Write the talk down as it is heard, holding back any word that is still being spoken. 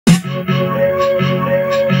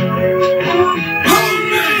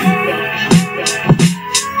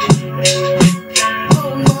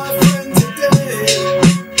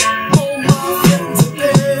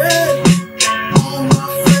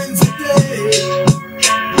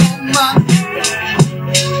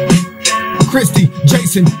Christy,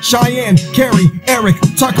 Jason, Cheyenne, Carrie, Eric,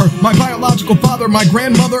 Tucker, my biological father, my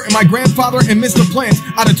grandmother, and my grandfather, and Mr. Plant.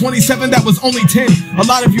 Out of 27, that was only 10. A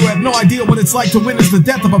lot of you have no idea what it's like to witness the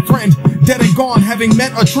death of a friend, dead and gone, having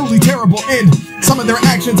met a truly terrible end. Some of their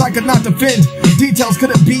actions I could not defend. Details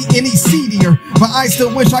couldn't be any seedier, but I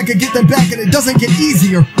still wish I could get them back, and it doesn't get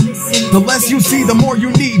easier. The less you see, the more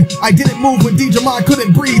you need. I didn't move when DJ Ma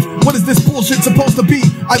couldn't breathe. What is this bullshit supposed to be?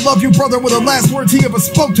 I love you, brother, were the last words he ever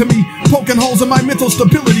spoke to me. Poking holes in my mental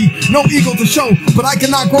stability. No ego to show, but I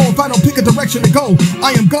cannot grow if I don't pick a direction to go.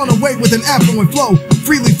 I am gone away with an affluent flow,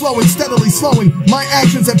 freely flowing, steadily slowing. My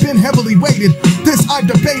actions have been heavily weighted. This I've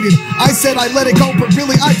debated. I said I let it go, but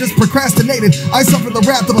really I just procrastinated. I suffer the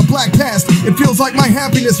wrath of a black past. It feels like my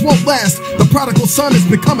happiness won't last. The prodigal son has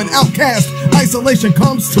become an outcast. Isolation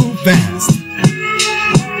comes too fast.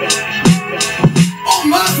 All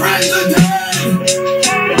my friends are dead.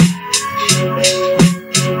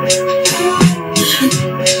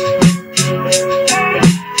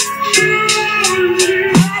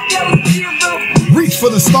 For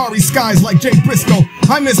the starry skies like Jay Briscoe.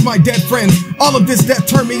 I miss my dead friends. All of this death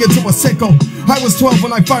turned me into a sicko. I was 12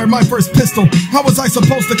 when I fired my first pistol. How was I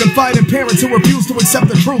supposed to confide in parents who refused to accept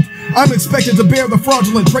the truth? I'm expected to bear the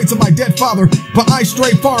fraudulent traits of my dead father, but I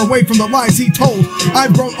stray far away from the lies he told.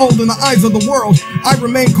 I've grown old in the eyes of the world. I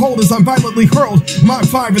remain cold as I'm violently hurled. Mach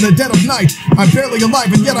 5 in the dead of night. I'm barely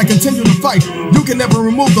alive and yet I continue to fight. You can never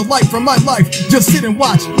remove the light from my life. Just sit and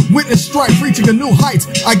watch. Witness strife reaching a new height.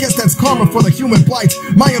 I guess that's karma for the human blight.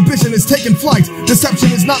 My ambition is taking flight.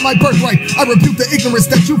 Deception is not my birthright. I rebuke the ignorance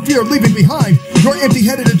that you fear leaving behind. Your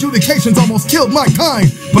empty-headed adjudications almost killed my kind.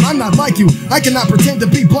 But I'm not like you. I cannot pretend to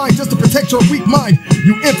be blind just to protect your weak mind.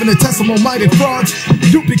 You infinitesimal-minded frauds.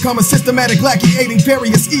 You become a systematic lackey aiding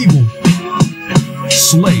various evil.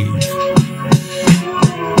 Slave.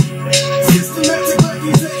 Systematic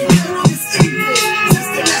lackeys aiding various evils.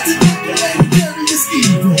 Systematic lackey aiding various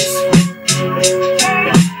evils.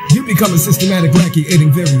 You become a systematic lackey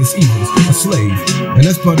aiding various evils. A slave. And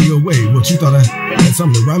that's part of your way. What you thought I had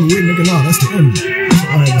something to rhyme with, nigga? Nah, that's the end. That's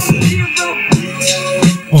all I had to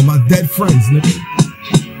say. All my dead friends, nigga.